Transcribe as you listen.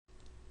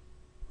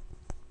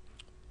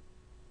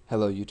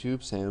Hello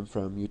YouTube, Sam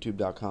from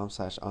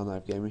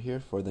youtube.com/onlivegamer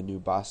here for the new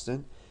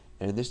Boston,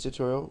 and in this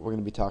tutorial we're going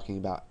to be talking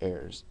about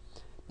errors.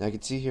 Now you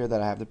can see here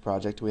that I have the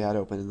project we had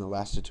open in the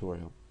last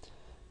tutorial.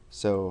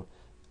 So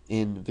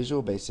in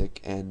Visual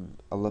Basic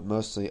and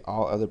mostly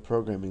all other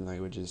programming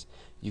languages,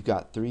 you've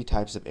got three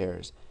types of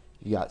errors.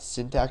 You've got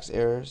syntax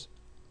errors,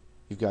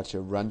 you've got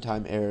your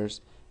runtime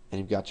errors, and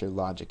you've got your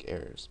logic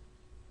errors.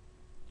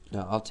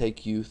 Now I'll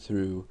take you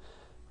through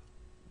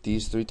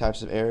these three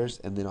types of errors,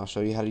 and then I'll show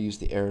you how to use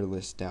the error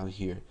list down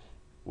here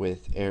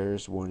with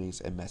errors,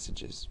 warnings, and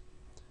messages.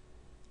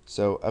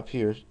 So up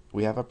here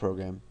we have our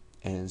program,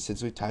 and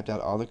since we typed out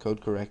all the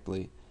code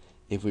correctly,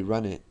 if we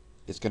run it,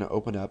 it's going to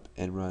open up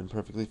and run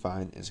perfectly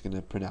fine. It's going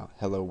to print out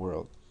hello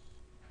world.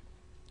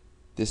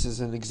 This is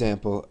an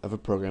example of a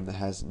program that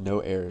has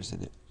no errors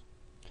in it.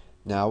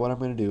 Now what I'm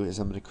going to do is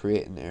I'm going to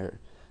create an error.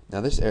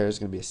 Now this error is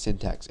going to be a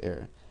syntax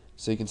error.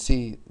 So you can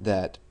see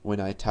that when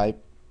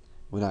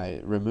I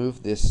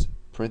remove this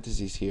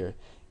parentheses here,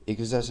 it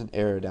gives us an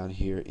error down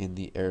here in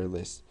the error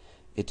list.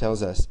 It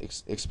tells us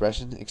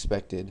expression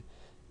expected.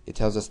 It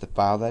tells us the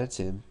file that it's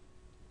in.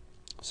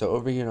 So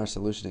over here in our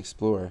Solution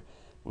Explorer,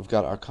 we've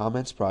got our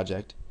comments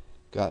project,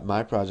 got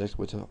my project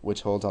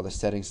which holds all the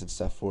settings and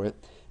stuff for it,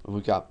 and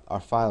we've got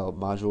our file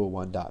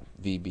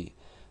module1.vb.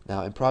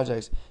 Now in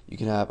projects, you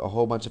can have a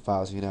whole bunch of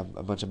files. You can have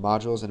a bunch of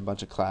modules and a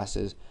bunch of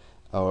classes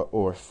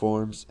or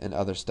forms and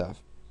other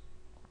stuff.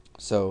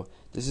 So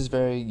this is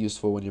very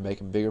useful when you're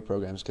making bigger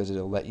programs because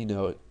it'll let you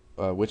know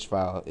which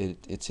file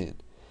it's in.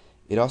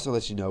 It also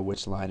lets you know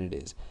which line it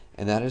is,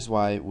 and that is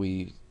why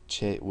we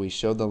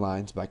showed the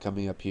lines by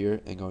coming up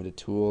here and going to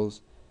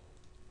Tools,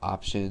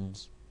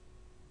 Options,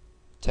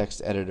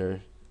 Text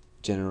Editor,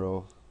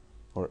 General,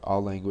 or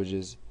All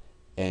Languages,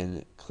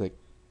 and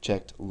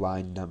checked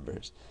line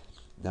numbers.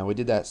 Now we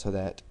did that so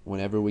that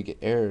whenever we get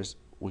errors,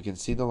 we can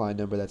see the line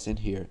number that's in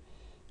here,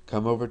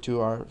 come over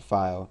to our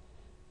file,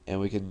 and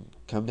we can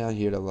come down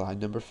here to line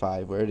number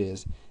 5 where it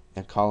is,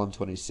 and column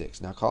 26.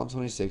 Now column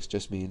 26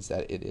 just means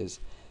that it is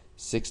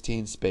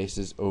 16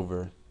 spaces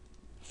over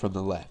from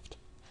the left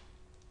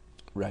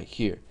right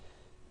here.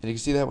 And you can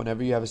see that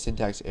whenever you have a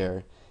syntax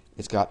error,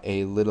 it's got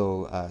a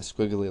little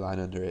squiggly line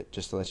under it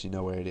just to let you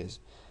know where it is.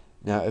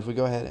 Now if we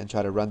go ahead and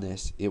try to run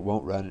this, it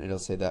won't run, and it'll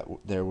say that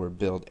there were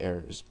build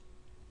errors.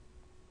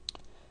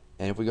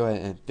 And if we go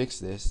ahead and fix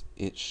this,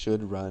 it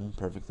should run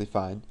perfectly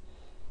fine.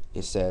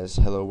 It says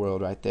hello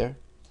world right there.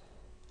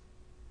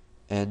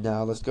 And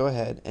now let's go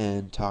ahead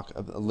and talk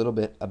a little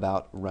bit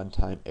about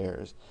runtime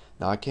errors.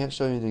 Now I can't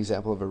show you an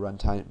example of a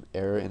runtime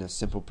error in a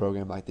simple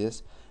program like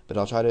this, but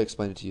I'll try to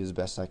explain it to you as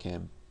best I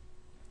can.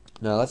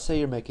 Now let's say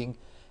you're making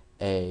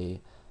a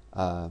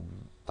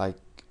like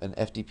an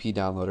FTP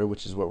downloader,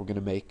 which is what we're going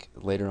to make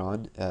later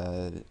on,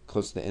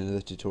 close to the end of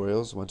the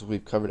tutorials. Once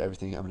we've covered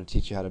everything, I'm going to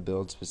teach you how to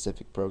build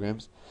specific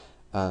programs.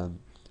 I'm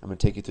going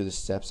to take you through the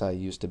steps I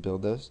use to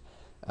build those.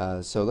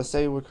 So let's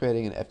say we're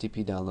creating an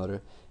FTP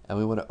downloader, and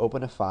we want to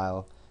open a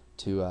file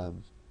to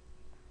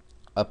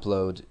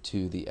upload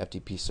to the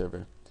FTP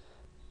server.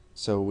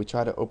 So we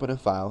try to open a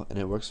file and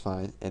it works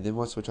fine, and then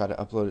once we try to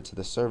upload it to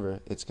the server,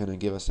 it's going to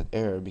give us an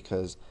error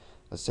because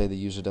let's say the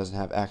user doesn't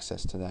have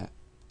access to that.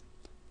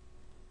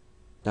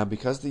 Now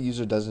because the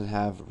user doesn't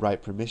have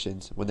right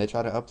permissions, when they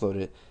try to upload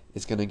it,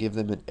 it's going to give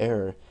them an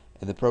error,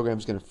 and the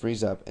program's going to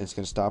freeze up and it's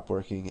going to stop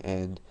working,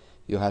 and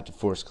you'll have to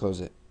force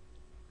close it.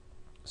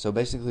 So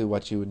basically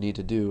what you would need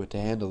to do to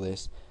handle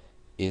this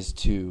is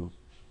to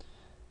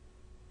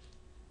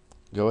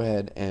go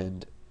ahead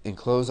and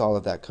enclose all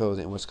of that code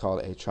in what's called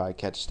a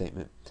try-catch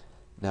statement.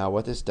 Now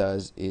what this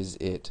does is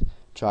it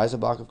tries a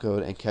block of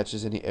code and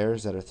catches any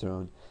errors that are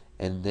thrown,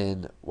 and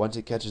then once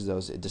it catches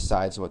those, it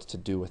decides what to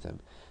do with them.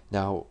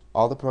 Now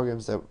all the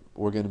programs that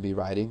we're going to be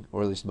writing,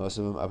 or at least most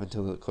of them up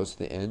until close to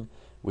the end,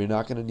 we're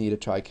not going to need a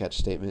try-catch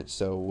statement,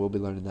 so we'll be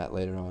learning that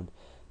later on.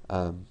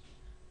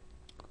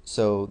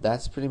 So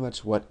that's pretty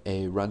much what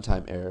a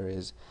runtime error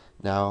is.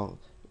 Now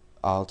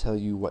I'll tell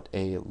you what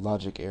a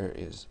logic error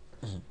is.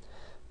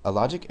 A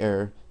logic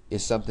error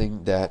is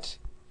something that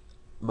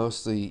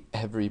mostly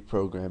every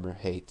programmer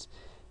hates.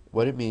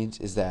 What it means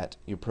is that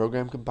your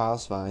program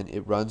compiles fine,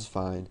 it runs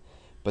fine,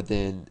 but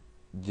then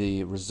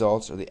the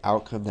results or the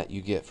outcome that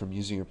you get from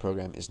using your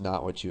program is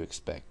not what you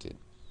expected.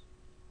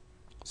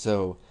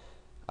 So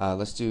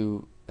let's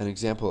do an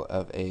example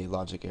of a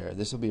logic error.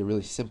 This will be a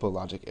really simple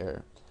logic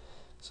error.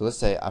 So let's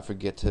say I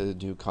forget to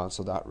do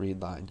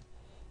console.readline,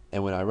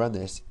 and when I run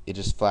this, it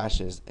just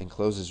flashes and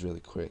closes really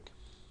quick.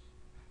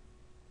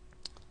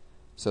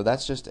 So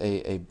that's just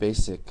a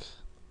basic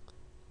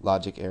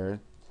logic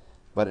error.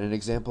 But an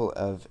example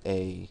of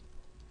a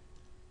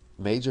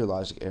major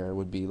logic error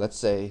would be, let's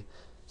say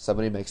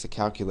somebody makes a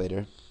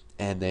calculator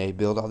and they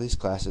build all these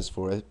classes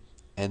for it,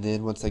 and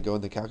then once they go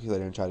in the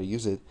calculator and try to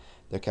use it,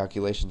 their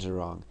calculations are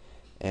wrong.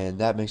 And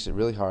that makes it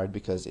really hard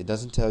because it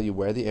doesn't tell you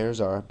where the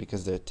errors are,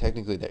 because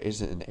technically there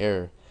isn't an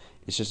error.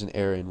 It's just an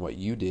error in what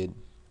you did,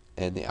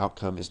 and the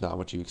outcome is not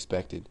what you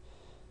expected.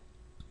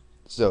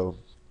 So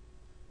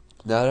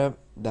now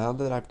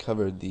that I've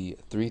covered the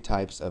three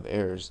types of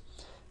errors,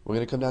 we're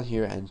going to come down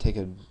here and take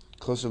a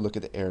closer look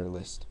at the error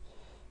list.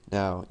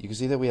 Now you can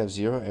see that we have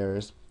 0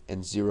 errors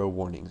and 0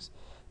 warnings.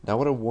 Now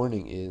what a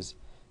warning is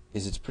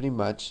it's pretty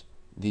much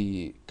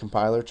the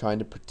compiler trying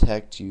to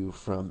protect you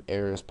from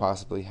errors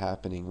possibly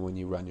happening when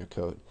you run your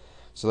code.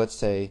 So let's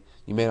say,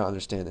 you may not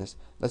understand this,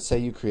 let's say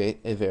you create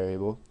a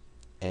variable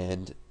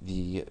and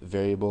the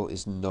variable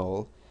is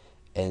null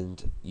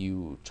and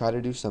you try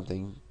to do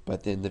something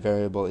but then the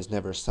variable is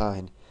never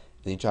assigned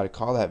and you try to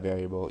call that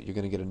variable, you're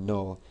going to get a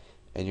null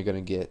and you're going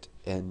to get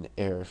an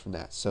error from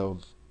that. So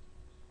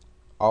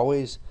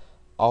always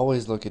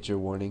look at your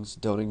warnings,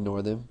 don't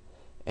ignore them,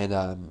 and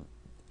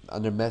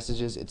under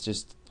messages it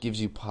just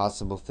gives you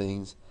possible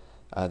things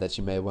that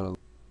you may want to.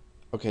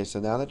 Okay, so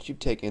now that you've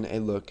taken a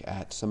look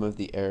at some of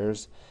the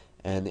errors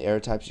and the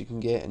error types you can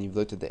get, and you've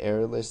looked at the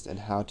error list and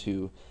how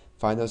to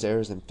find those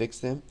errors and fix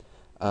them,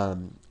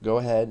 go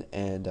ahead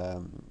and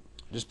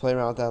just play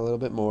around with that a little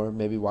bit more.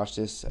 Maybe watch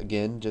this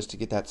again just to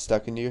get that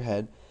stuck into your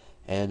head.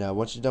 And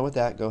once you're done with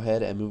that, go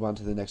ahead and move on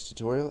to the next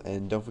tutorial.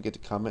 And don't forget to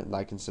comment,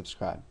 like, and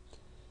subscribe.